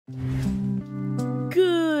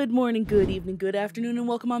Good morning, good evening, good afternoon, and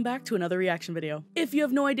welcome on back to another reaction video. If you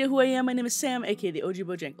have no idea who I am, my name is Sam, aka the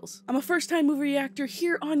OGBReacts. I'm a first-time movie reactor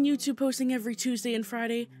here on YouTube, posting every Tuesday and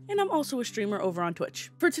Friday, and I'm also a streamer over on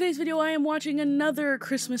Twitch. For today's video, I am watching another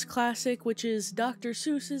Christmas classic, which is Dr.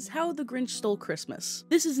 Seuss's How the Grinch Stole Christmas.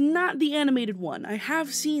 This is not the animated one. I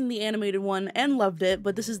have seen the animated one and loved it,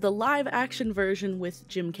 but this is the live-action version with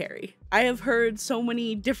Jim Carrey. I have heard so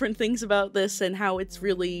many different things about this and how it's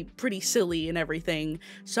really pretty silly and everything,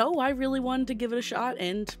 so I really wanted to give it a shot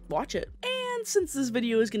and watch it. And since this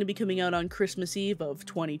video is going to be coming out on Christmas Eve of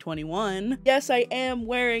 2021, yes, I am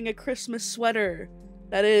wearing a Christmas sweater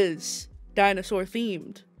that is dinosaur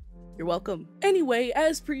themed. You're welcome. Anyway,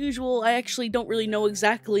 as per usual, I actually don't really know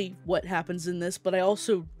exactly what happens in this, but I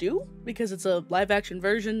also do, because it's a live action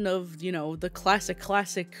version of, you know, the classic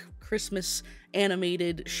Christmas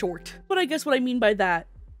animated short. But I guess what I mean by that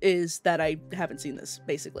is that I haven't seen this,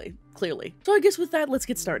 basically, clearly. So I guess with that, let's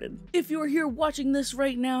get started. If you're here watching this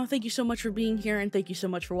right now, thank you so much for being here and thank you so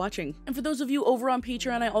much for watching. And for those of you over on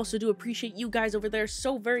Patreon, I also do appreciate you guys over there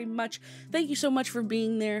so very much. Thank you so much for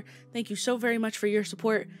being there. Thank you so very much for your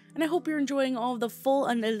support. And I hope you're enjoying all of the full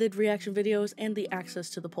unedited reaction videos and the access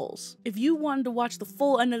to the polls. If you wanted to watch the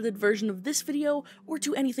full unedited version of this video or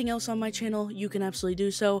do anything else on my channel, you can absolutely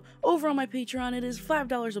do so. Over on my Patreon, it is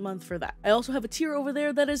 $5 a month for that. I also have a tier over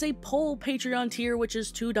there that is a poll Patreon tier, which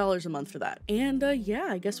is $2 a month for that. And yeah,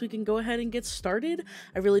 I guess we can go ahead and get started.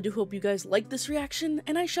 I really do hope you guys like this reaction,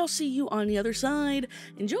 and I shall see you on the other side.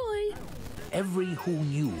 Enjoy! Every who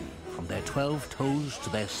knew, from their 12 toes to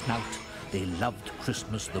their snout, they loved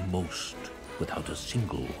Christmas the most, without a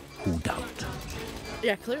single who doubt.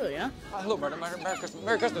 Yeah, clearly, yeah. Hello, Merry Christmas.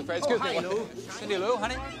 Merry Christmas, Fred. Excuse me. Lou. Cindy Lou,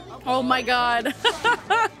 honey. Oh my God.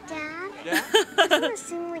 Dad? Yeah? Doesn't it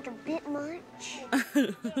seem like a bit much?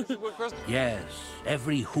 Yes,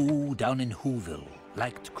 every who down in Whoville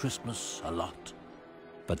liked Christmas a lot.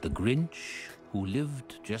 But the Grinch, who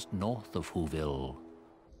lived just north of Whoville,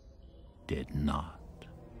 did not.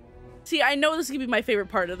 See, I know this is gonna be my favorite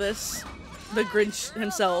part of this. The Grinch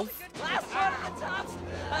himself. Last one at the top,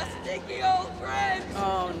 a sticky old Grinch.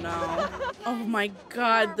 Oh no. Oh my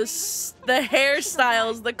God, the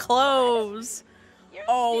hairstyles, the clothes.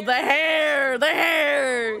 Oh, the hair, the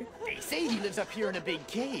hair. They say he lives up here in a big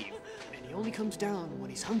cave, and he only comes down when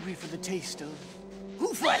he's hungry for the taste of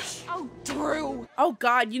who flesh. Oh, Drew. Oh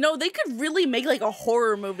God, you know, they could really make like a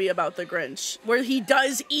horror movie about the Grinch, where he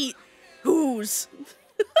does eat who's.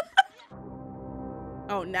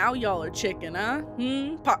 Oh, now y'all are chicken, huh?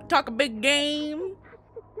 Talk a big game.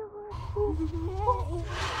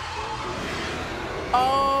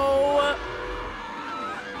 Oh.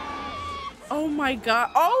 Oh my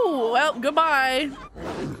God. Oh, well, goodbye.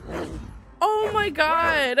 Oh my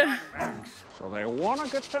God. So they want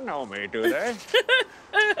to get to know me, do they?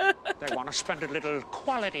 They want to spend a little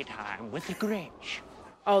quality time with the Grinch.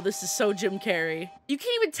 Oh, this is so Jim Carrey. You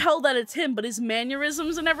can't even tell that it's him, but his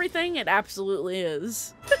mannerisms and everything, it absolutely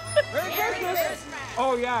is. Merry Christmas!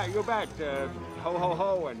 Oh yeah, you bet. Ho ho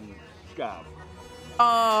ho and scab.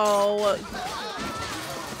 Oh.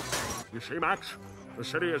 You see, Max, the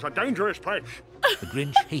city is a dangerous place. The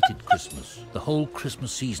Grinch hated Christmas, the whole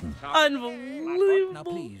Christmas season. Unbelievable. Now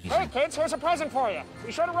please. Hey kids, here's a present for you.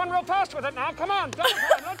 Be sure to run real fast with it now. Come on, double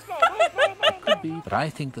time. Let's go. Move, move, move. Could be, but I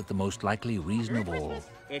think that the most likely reason of all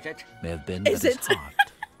Is it? may have been Is that it? his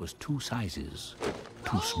heart was two sizes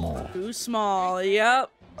too small. Too small, yep.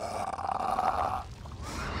 I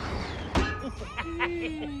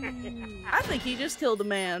think he just killed a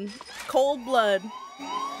man. Cold blood.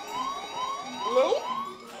 Lou,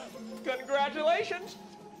 congratulations.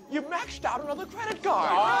 You maxed out another credit card.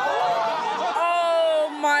 Oh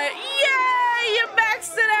my, yeah, you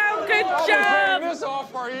maxed it out, good I've been job. paying this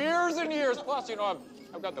off for years and years. Plus, you know,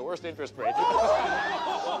 I've got the worst interest rate.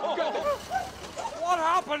 What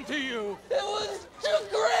happened to you? It was too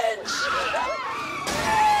Grinch.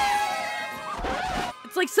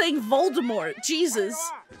 It's like saying Voldemort, Jesus.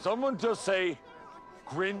 Someone just say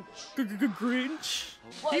Grinch. Grinch.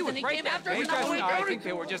 He came after us. I think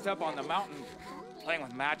they were just up on the mountain playing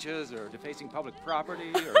with matches or defacing public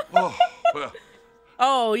property or...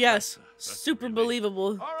 Oh, yes, super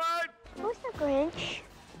believable. All right. Who's the Grinch?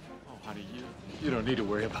 Oh, honey, you don't need to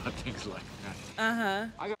worry about things like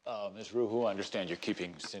that. Uh-huh. Miss Ruhu, I understand you're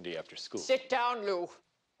keeping Cindy after school. Sit down, Lou.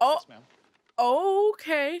 Oh, Yes, ma'am.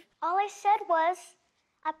 okay. All I said was,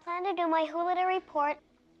 I plan to do my Hoodie report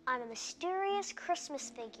on a mysterious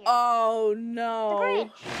Christmas figure. Oh, The no.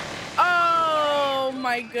 Grinch. Oh,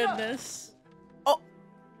 my goodness. Oh.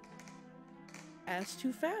 Ass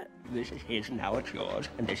too fat. This is his, now it's yours,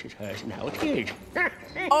 and this is hers, now it's his.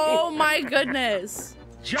 Oh my goodness.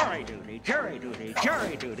 Jury duty, jury duty,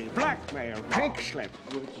 jury duty, blackmail, pink slip.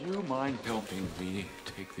 Would you mind helping me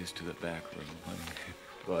take this to the back room, honey?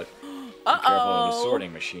 But be Uh-oh. careful of the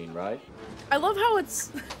sorting machine, right? I love how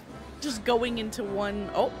it's just going into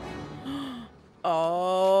one. Oh.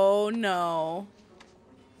 Oh no.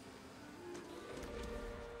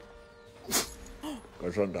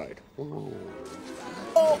 Gesundheit. Oh.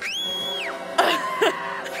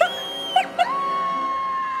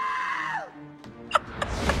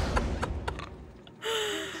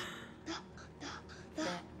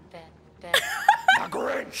 The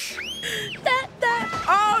Grinch!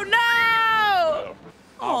 Oh no!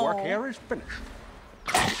 Our work here is finished.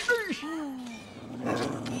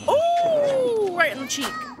 Oh, right in the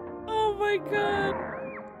cheek. Oh my god.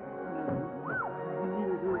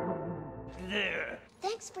 There.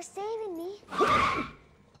 Thanks for saving me.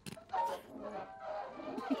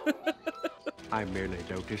 I merely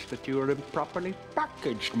noticed that you were improperly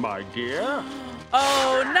packaged, my dear.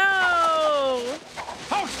 Oh no!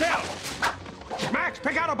 Hold still! Max,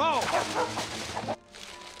 pick out a bowl!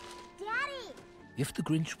 Daddy! If the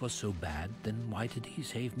Grinch was so bad, then why did he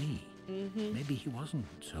save me? Maybe he wasn't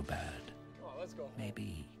so bad.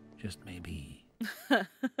 Maybe, just maybe.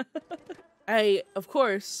 I, of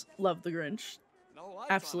course, love the Grinch.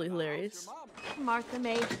 Absolutely hilarious. Martha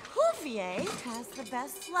May Houvier has the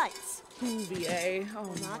best slice. Bouvier. Oh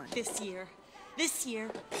my. Not this year. This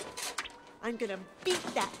year, I'm gonna beat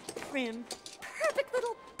that prim, perfect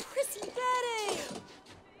little prissy daddy.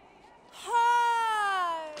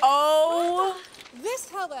 Hi! Oh! This,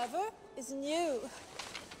 however, is new.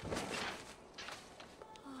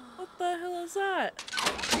 What the hell is that?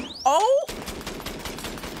 Oh!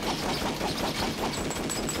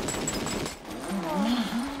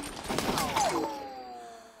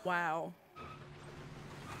 Wow.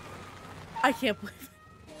 I can't believe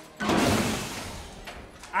it.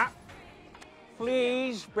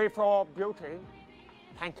 Please, before beauty.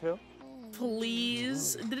 Thank you.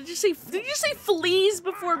 Please. Did you say fleas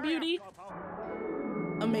before beauty?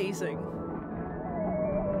 Amazing.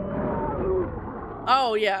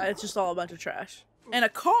 Oh yeah, it's just all a bunch of trash. And a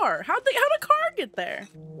car. How'd a car get there?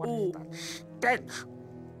 Ooh. Stench.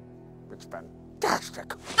 It's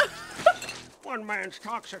fantastic. One man's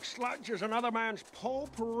toxic sludge is another man's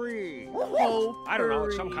potpourri. I don't know,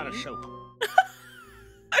 it's some kind of soup.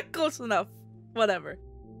 Close enough. Whatever.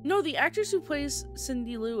 No, the actress who plays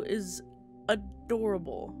Cindy Lou is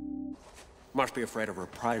adorable. Must be afraid of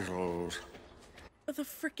reprisals. With a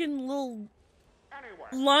freaking little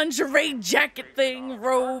lingerie jacket thing,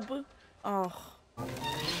 robe. Oh.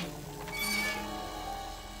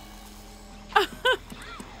 I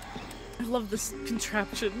love this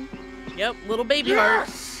contraption. Yep, little baby heart.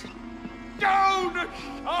 Down a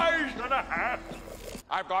size and a half.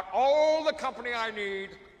 I've got all the company I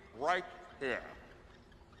need right here.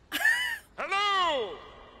 Hello!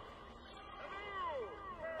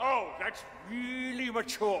 Oh, that's really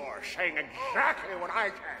mature, saying exactly what I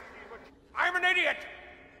say. I'm an idiot!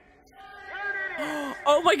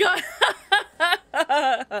 Oh my god!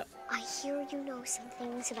 I hear you know some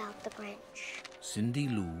things about the Grinch. Cindy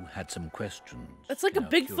Lou had some questions. It's like a in her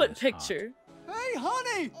Bigfoot curious picture. Hey,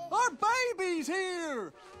 honey! Our baby's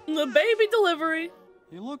here! The baby delivery.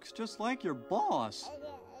 He looks just like your boss.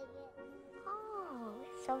 Oh,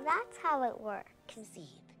 so that's how it works.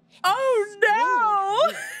 Oh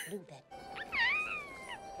no!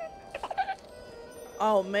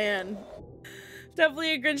 Oh man.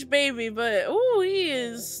 Definitely a Grinch baby, but ooh, he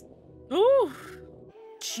is. Ooh.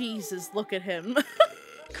 Jesus, look at him.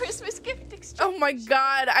 Christmas gift exchange. Oh my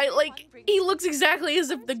god, he looks exactly as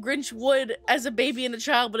if the Grinch would as a baby and a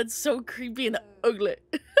child, but it's so creepy and ugly.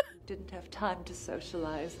 Didn't have time to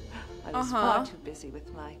socialize. I was far too busy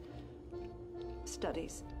with my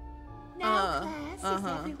studies. Now, class, is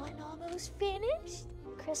everyone almost finished?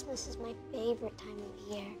 Christmas is my favorite time of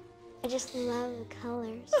year. I just love the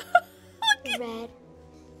colors. The red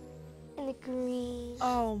and the green.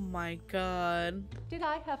 Oh my god. Did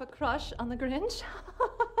I have a crush on the Grinch?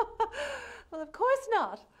 Well, of course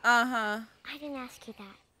not. I didn't ask you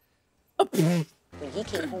that. When he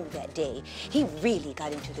came home that day, he really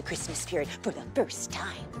got into the Christmas spirit for the first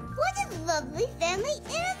time. What a lovely family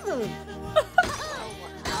heirloom.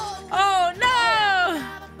 Oh no!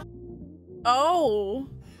 Oh.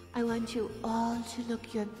 I want you all to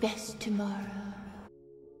look your best tomorrow.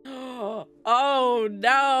 Oh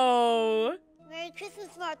no! Merry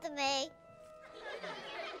Christmas, Martha May.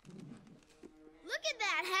 Look at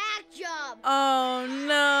that hack job. Oh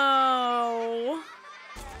no!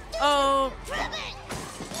 Oh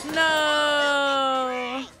no!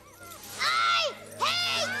 I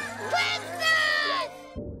hate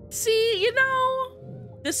Christmas! You know,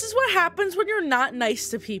 this is what happens when you're not nice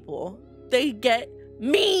to people. They get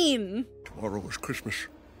mean. Tomorrow is Christmas.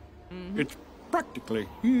 It's practically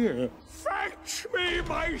here. Fetch me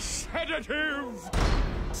my sedative!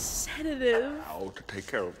 Sedative? How to take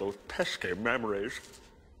care of those pesky memories.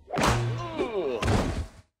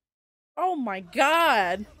 Oh my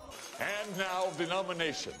God. And now the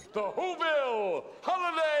nomination. The Whoville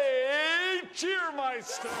Holiday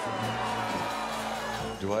Cheermeister.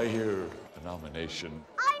 Do I hear a nomination?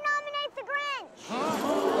 I nominate the Grinch!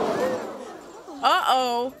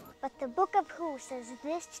 Uh-oh. But the Book of Who says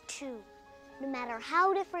this too. No matter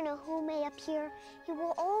how different a Who may appear, he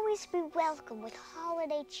will always be welcome with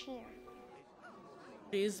holiday cheer.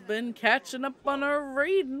 She's been catching up on her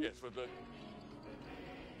reading. Yes, with the...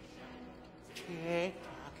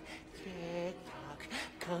 Tick-tock,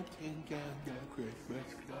 counting down the Christmas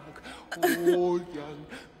clock. Old, young,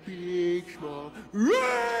 big, small.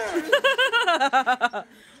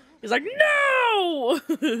 He's like, no!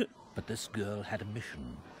 But this girl had a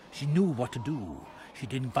mission. She knew what to do.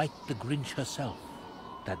 She'd invite the Grinch herself,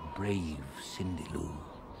 that brave Cindy Lou.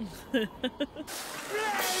 Yay,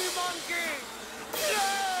 monkey!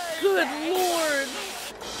 Yay! Good Lord!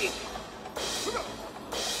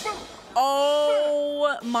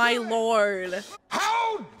 Oh my Lord!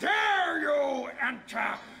 How dare you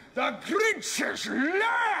enter the Grinch's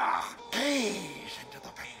lair! Gaze into the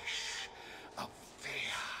face of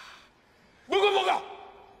fear. Booga booga!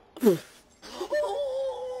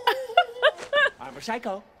 I'm a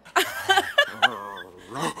psycho.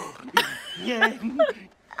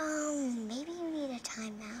 Maybe you need a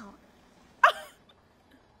timeout.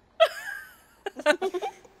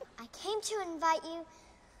 I came to invite you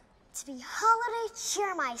to be Holiday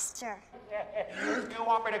Cheermeister. You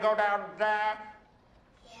want me to go down there?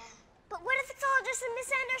 But what if it's all just a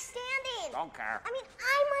misunderstanding? Don't care. I mean,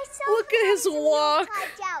 I myself Look at his walk.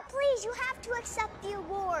 typed out. Please, you have to accept the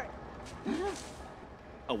award.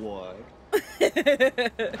 Award?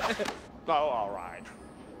 Oh, all right.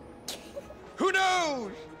 Who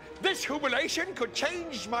knows? This jubilation could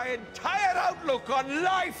change my entire outlook on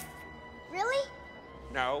life. Really?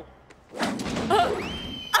 No.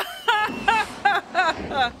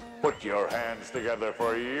 Put your hands together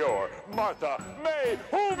for your Martha May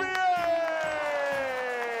Whovier!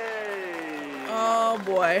 Oh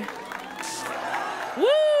boy.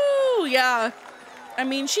 Woo! Yeah. I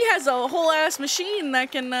mean, she has a whole ass machine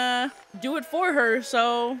that can do it for her,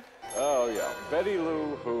 so. Oh, yeah. Betty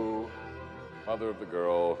Lou Who, mother of the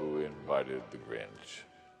girl who invited the Grinch.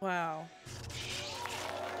 Wow.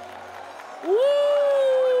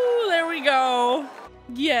 Woo! There we go.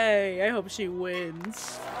 Yay, I hope she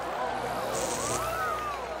wins.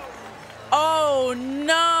 Oh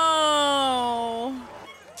no!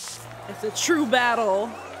 It's a true battle.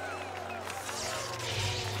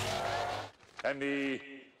 And the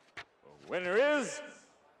winner is...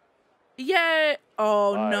 Yay!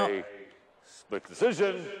 Oh no. by split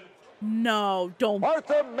decision. No, don't.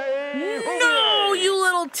 Martha May No, you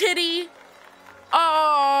little titty! Oh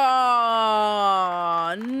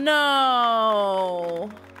no!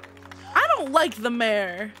 I don't like the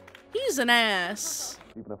mayor. He's an ass.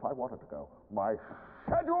 Even if I wanted to go, my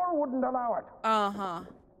schedule wouldn't allow it.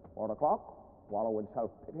 1 o'clock, wallow in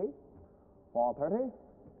self-pity. 4:30,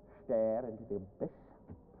 stare into the abyss.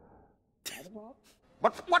 5 o'clock.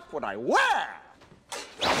 But what would I wear?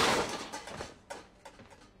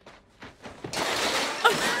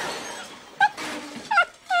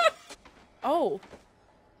 Oh.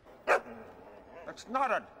 It's not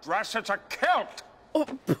a dress, it's a kilt. Oh.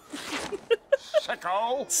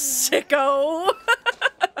 Sicko. Sicko.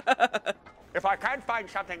 If I can't find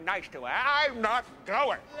something nice to wear, I'm not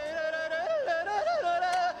going.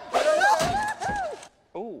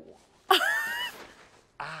 Ooh.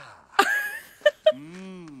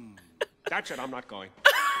 That's it, I'm not going.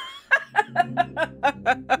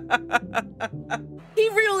 He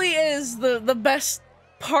really is the best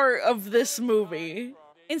part of this movie.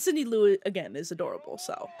 And Cindy Lou, again, is adorable,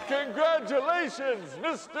 so. Congratulations,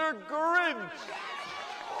 Mr. Grinch!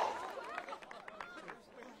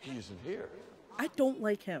 He isn't here. I don't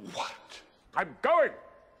like him. What? I'm going,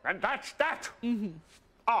 and that's that.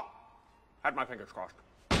 Ah, had my fingers crossed.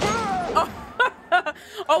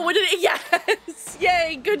 Oh, what did it? Yes!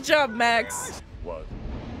 Yay, good job, Max. What?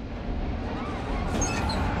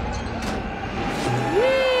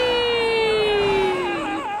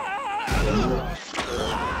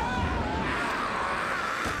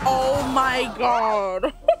 Oh my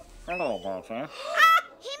god. Hello, Martha.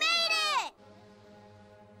 He made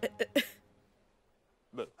it!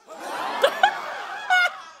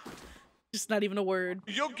 Just not even a word.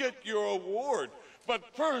 You'll get your award, but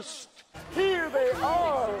first, here they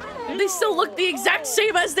are. They still look the exact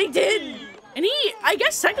same as they did. And I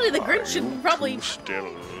guess technically the Grinch should probably...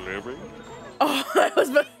 Still living? Oh, that was...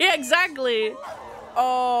 Yeah, exactly.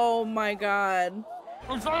 Oh my god.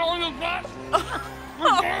 And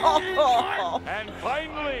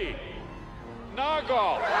finally,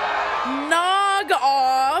 Nagoff.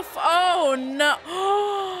 Nagoff. Oh no.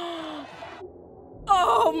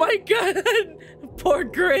 Oh my god. Poor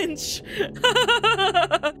Grinch.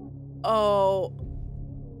 Oh.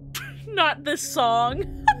 Not this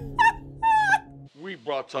song. We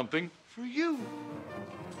brought something for you.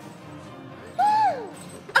 Oh.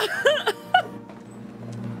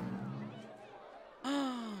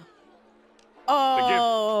 The gift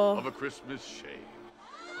of a Christmas shave.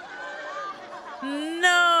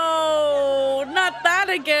 No, not that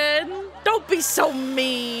again. Don't be so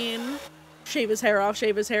mean. Shave his hair off,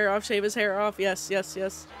 shave his hair off, shave his hair off. Yes, yes,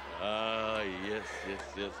 yes. Ah, yes, yes,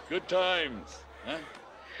 yes. Good times. Huh?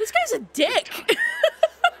 This guy's a dick.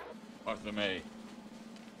 Martha May,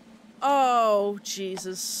 Oh,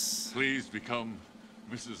 Jesus. please become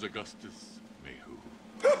Mrs. Augustus Mayhew.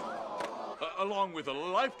 Along with a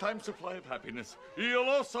lifetime supply of happiness, you'll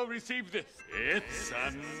also receive this. It's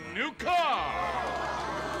a new car!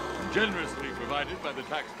 Generously provided by the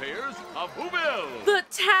taxpayers of Whoville! The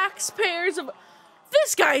taxpayers of...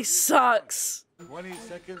 This guy sucks. 20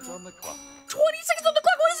 seconds on the clock. 20 seconds on the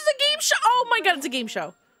clock? What is this, a game show? Oh my god, it's a game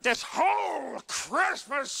show. This whole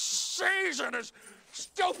Christmas season is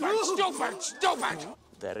stupid, stupid, stupid!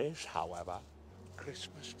 There is, however,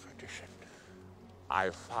 Christmas tradition I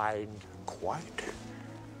find quite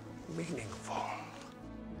meaningful.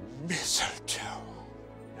 Mistletoe.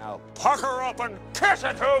 Now pucker up and kiss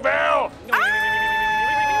it, Whoville!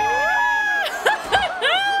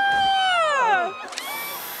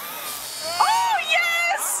 Oh,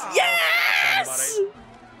 yes! Yes!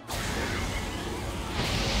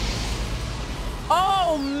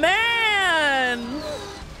 Oh, man!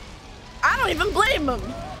 I don't even blame him.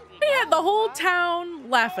 He had the whole town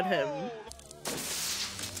laugh at him.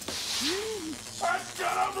 It's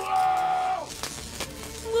gonna blow!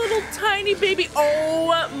 Little tiny baby.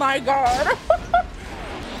 Oh my god.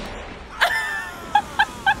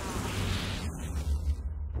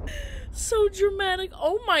 So dramatic.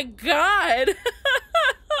 Oh my god. They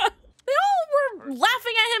all were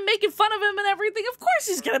laughing at him, making fun of him and everything. Of course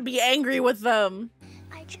he's gonna be angry with them.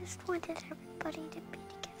 I just wanted everybody to be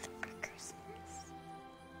together for Christmas.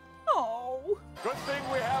 Oh. Good thing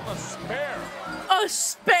we have a spare. A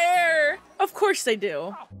spare. Of course they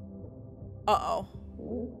do. Uh-oh.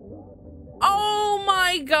 Oh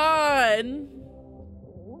my god.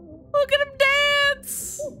 Look at him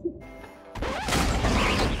dance.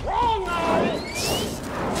 Wrong eye!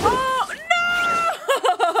 Oh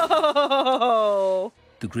no!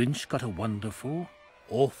 The Grinch got a wonderful,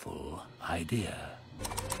 awful idea.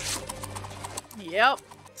 Yep.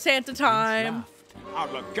 Santa time.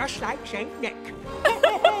 I look just like Saint Nick.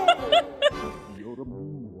 You're a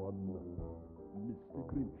mean one, Mr.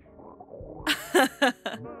 Grinch.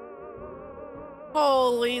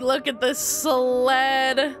 Holy, look at this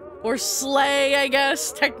sled. Or sleigh, I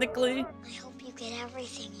guess, technically. I hope you get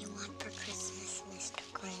everything you want for Christmas, Mr.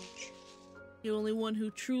 Grinch. The only one who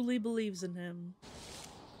truly believes in him.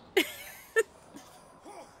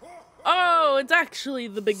 Oh, it's actually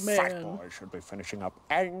the big man. Fat boy should be finishing up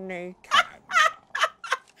any time.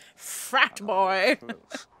 Frat boy.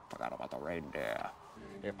 Forgot about the reindeer.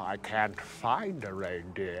 If I can't find a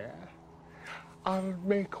reindeer, I'll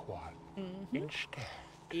make one instead.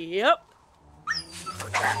 Yep.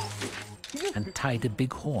 And tied a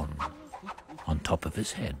big horn on top of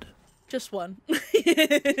his head. Just one. You're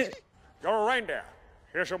a reindeer.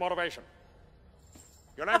 Here's your motivation.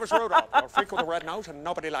 Your name is Rudolph. You're a freak with a red nose and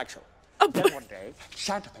nobody likes you. Then one day,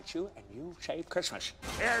 Santa picks you and you save Christmas.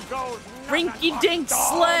 Here goes Rinky dink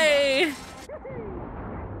sleigh.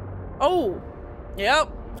 Oh.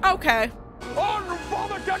 Yep. Okay. On for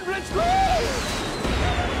the gun, let's go!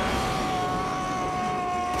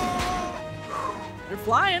 You're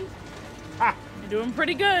flying. Ha! You're doing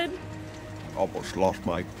pretty good. Almost lost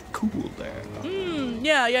my cool there.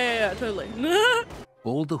 Yeah, totally.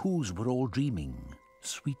 All the Whos were all dreaming,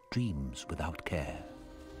 sweet dreams without care,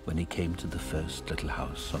 when he came to the first little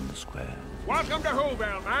house on the square. Welcome to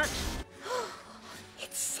Whoville, Max.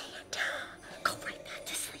 It's Santa. Go right back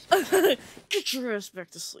to sleep. Get your ass back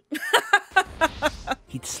to sleep.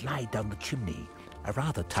 He'd slide down the chimney, a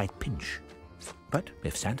rather tight pinch. But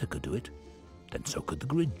if Santa could do it, then so could the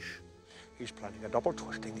Grinch. He's planning a double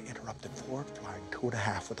twisting, interrupted forward flying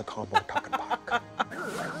 2.5 with a combo tuck and buck.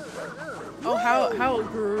 Oh,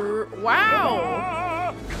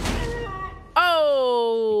 wow.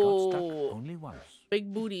 Oh. He got stuck only once.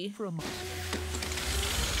 Big booty. For a moment.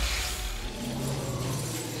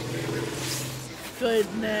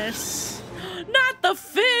 Goodness. Not the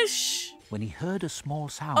fish. When he heard a small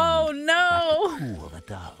sound. Oh, no. Like the coo of a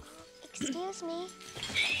dove. Excuse me.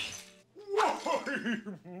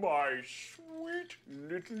 My sweet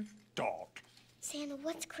little dot. Santa,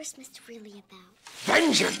 what's Christmas really about?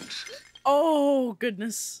 Vengeance! Oh,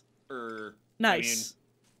 goodness. Nice.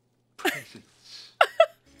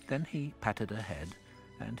 Then he patted her head,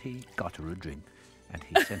 and he got her a drink, and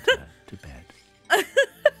he sent her to bed. I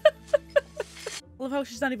love how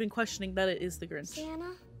she's not even questioning that it is the Grinch.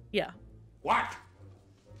 Santa? Yeah. What?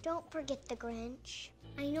 Don't forget the Grinch.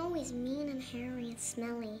 I know he's mean and hairy and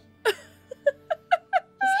smelly. His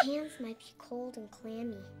hands might be cold and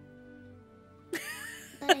clammy.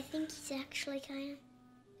 But I think he's actually kind of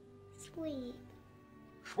sweet.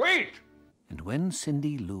 Sweet! And when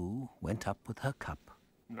Cindy Lou went up with her cup.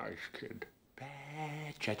 Nice kid.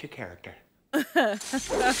 Bad judge of character.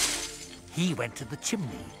 He went to the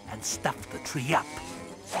chimney and stuffed the tree up.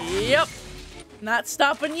 Yep. Not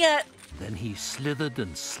stopping yet. Then he slithered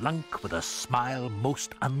and slunk with a smile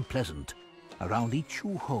most unpleasant around each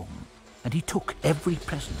shoe home, and he took every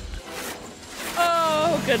present.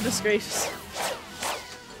 Oh, goodness gracious.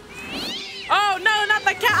 Oh, no, not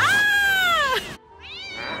the cat. Ah!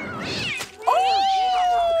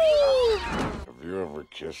 Oh! Have you ever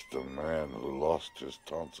kissed a man who lost his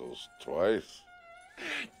tonsils twice?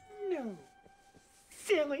 No.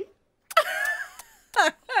 Silly.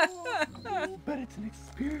 But it's an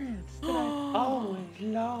experience that I've always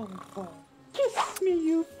longed for. Kiss me,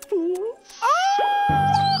 you fool.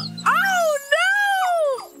 Oh, no!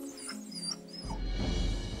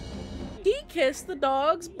 He kissed the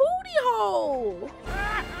dog's booty hole.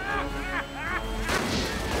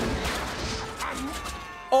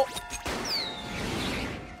 Oh.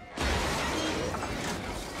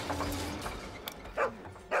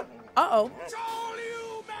 Uh-oh.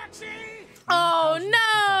 Oh,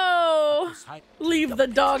 no! Leave the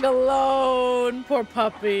dog alone, poor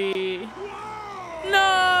puppy.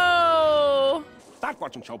 No! That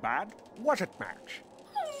wasn't so bad, was it, Max?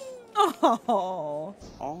 Oh.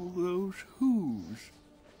 All those Who's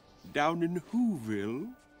down in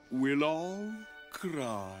Whoville will all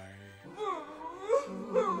cry.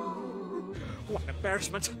 What an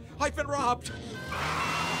embarrassment! I've been robbed!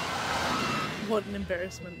 What an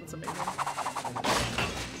embarrassment. That's amazing.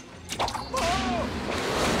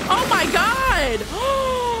 Oh my god!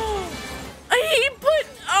 He put...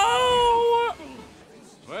 Oh!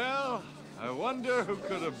 Well, I wonder who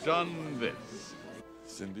could have done this.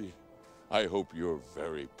 Cindy, I hope you're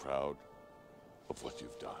very proud of what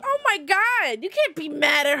you've done. Oh my god! You can't be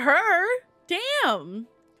mad at her! Damn!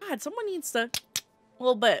 God, someone needs to... A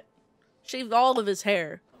little bit. Shave all of his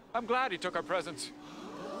hair. I'm glad he took our presents.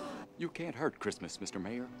 You can't hurt Christmas, Mr.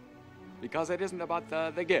 Mayor. Because it isn't about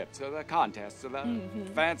the gifts or the contests or the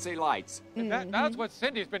fancy lights. That's what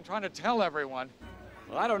Cindy's been trying to tell everyone.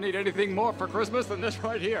 Well, I don't need anything more for Christmas than this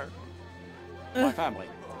right here. My family.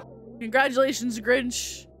 Congratulations,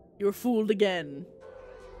 Grinch. You were fooled again.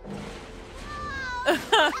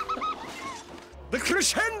 The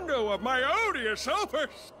crescendo of my odious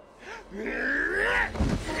opus.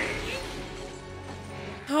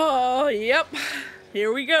 Oh, yep.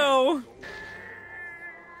 Here we go.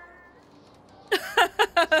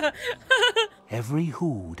 Every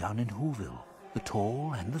Who down in Whoville, the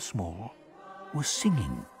tall and the small, was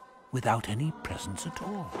singing without any presents at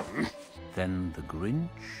all. Then the Grinch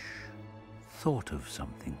thought of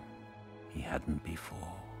something he hadn't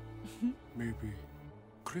before. Maybe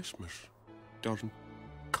Christmas doesn't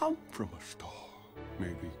come from a star.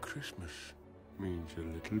 Maybe Christmas means a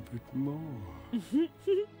little bit more.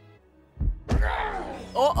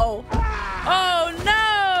 Uh-oh. Oh,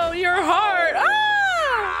 no! Your heart!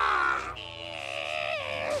 Ah!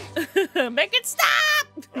 Make it stop!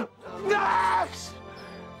 Max!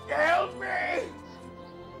 Help me!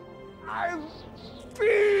 I'm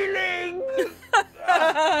feeling...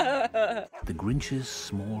 The Grinch's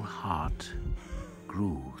small heart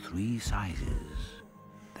grew 3 sizes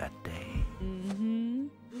that day.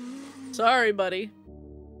 Sorry, buddy.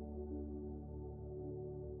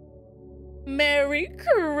 Merry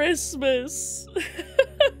Christmas!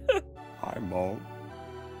 I'm all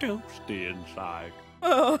toasty inside.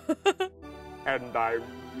 Oh. And I'm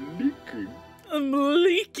leaking. I'm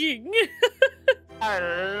leaking. I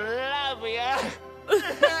love ya!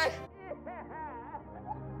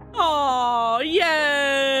 Aw, yay!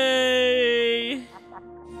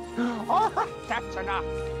 Oh, that's enough.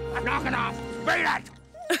 Knock it off! Beat it!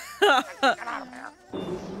 Get out of here!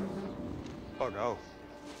 Oh no.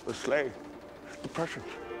 The sleigh, the presents,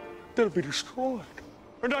 they'll be destroyed.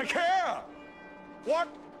 And I care! What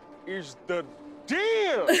is the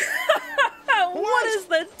deal? What is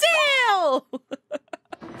the deal?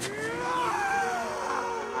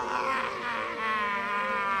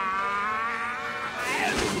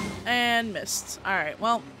 And missed. All right,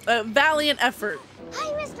 well, valiant effort.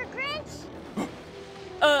 Hi, Mr. Grinch.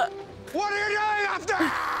 What are you doing up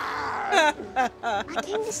there? I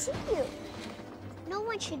came to see you. No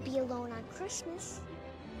one should be alone on Christmas.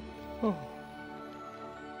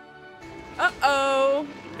 Uh-oh.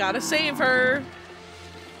 Gotta save her.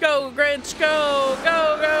 Go, Grinch, go,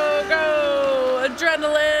 go, go, go.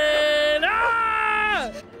 Adrenaline.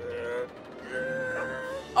 Ah!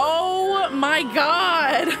 Oh my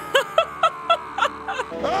God.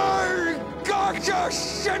 I gotcha,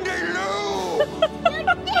 Cindy Lou! You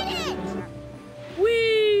did it!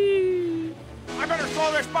 Whee! I better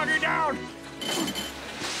slow this buggy down.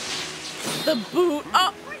 The boot.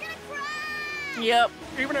 Oh. We're gonna cry! Yep.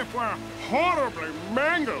 Even if we're horribly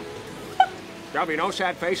mangled, there'll be no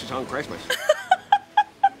sad faces on Christmas.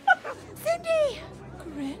 Cindy!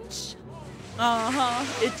 Grinch? Uh-huh.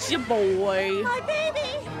 It's your boy. My baby!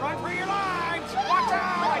 Run for your lives! Watch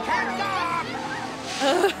out! I can't stop!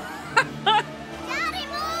 Daddy,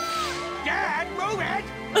 move! Dad, move it!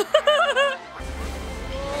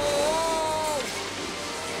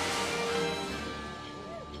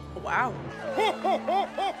 Wow.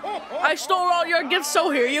 I stole all your gifts, so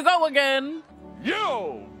here you go again.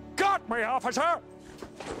 You got me, officer!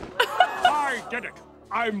 I did it.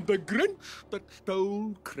 I'm the Grinch that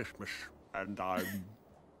stole Christmas, and I'm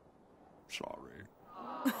sorry.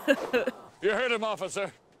 You heard him,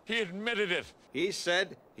 officer. He admitted it. He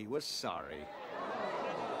said he was sorry.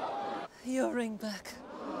 Your ring back.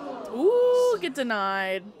 Ooh, get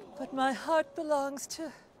denied. But my heart belongs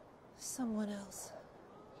to someone else.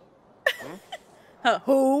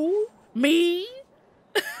 Who? Me?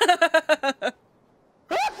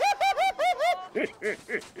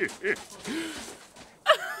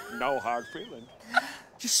 No hard feelings.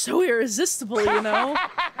 Just so irresistible, you know?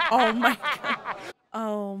 Oh my God.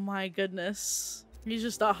 Oh my goodness. He's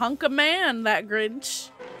just a hunk of man, that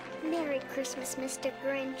Grinch. Merry Christmas, Mr.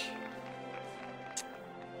 Grinch.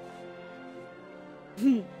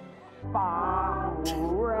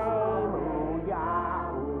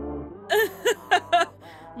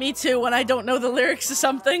 Me too, when I don't know the lyrics to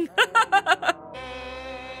something.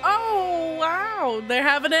 Oh, wow. They're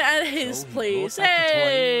having it at his place.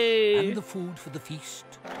 Hey! And the food for the feast.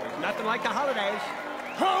 Nothing like the holidays.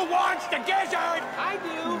 Who wants the gizzard? I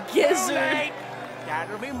do. Gizzard. Too late.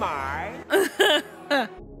 That'll be mine.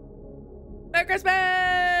 Merry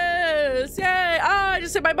Christmas! Yay! Oh, I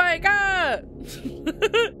just hit my bike. Ah!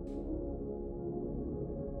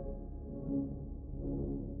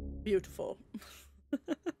 Beautiful.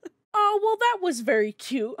 Oh, well, that was very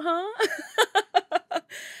cute, huh?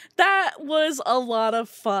 That was a lot of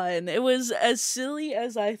fun. It was as silly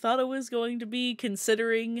as I thought it was going to be,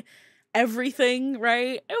 considering everything,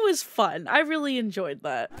 right? It was fun. I really enjoyed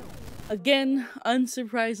that. Again,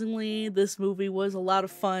 unsurprisingly, this movie was a lot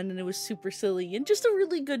of fun and it was super silly and just a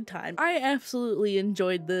really good time. I absolutely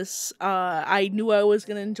enjoyed this. I knew I was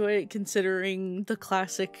gonna enjoy it considering the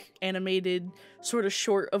classic animated sort of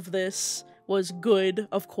short of this was good,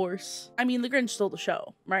 of course. I mean, the Grinch stole the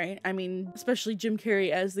show, right? I mean, especially Jim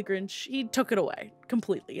Carrey as the Grinch, he took it away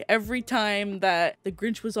completely. Every time that the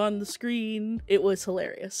Grinch was on the screen, it was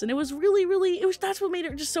hilarious. And it was really, that's what made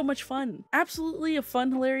it just so much fun. Absolutely a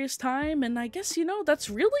fun, hilarious time. And I guess, you know, that's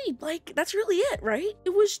really it, right?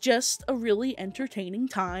 It was just a really entertaining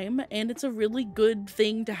time. And it's a really good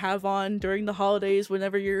thing to have on during the holidays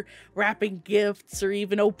whenever you're wrapping gifts or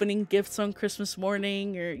even opening gifts on Christmas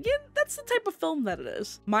morning, or yeah, that's the type of film that it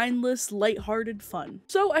is. Mindless, lighthearted fun.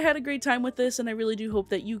 So I had a great time with this, and I really do hope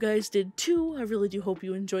that you guys did too. I really do hope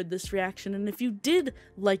you enjoyed this reaction, and if you did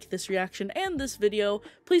like this reaction and this video,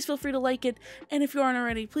 please feel free to like it, and if you aren't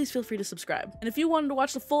already, please feel free to subscribe. And if you wanted to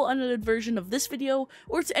watch the full unedited version of this video,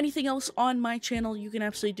 or to anything else on my channel, you can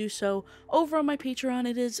absolutely do so over on my Patreon.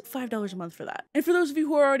 It is $5 a month for that. And for those of you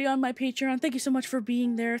who are already on my Patreon, thank you so much for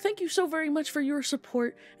being there. Thank you so very much for your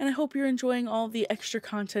support, and I hope you're enjoying all the extra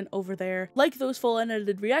content over there. like those full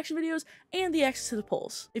unedited reaction videos, and the access to the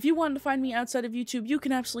polls. If you wanted to find me outside of YouTube, you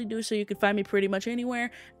can absolutely do so. You can find me pretty much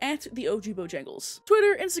anywhere at the OGBreacts.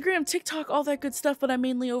 Twitter, Instagram, TikTok, all that good stuff, but I'm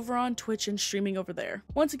mainly over on Twitch and streaming over there.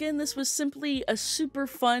 Once again, this was simply a super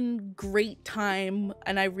fun, great time,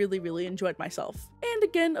 and I really, really enjoyed myself. And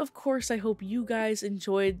again, of course, I hope you guys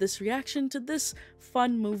enjoyed this reaction to this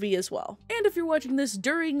fun movie as well. And if you're watching this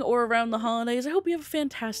during or around the holidays, I hope you have a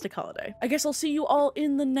fantastic holiday. I guess I'll see you all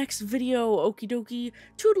in the next video. Okie dokie,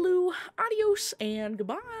 toodaloo, adios, and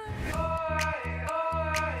goodbye.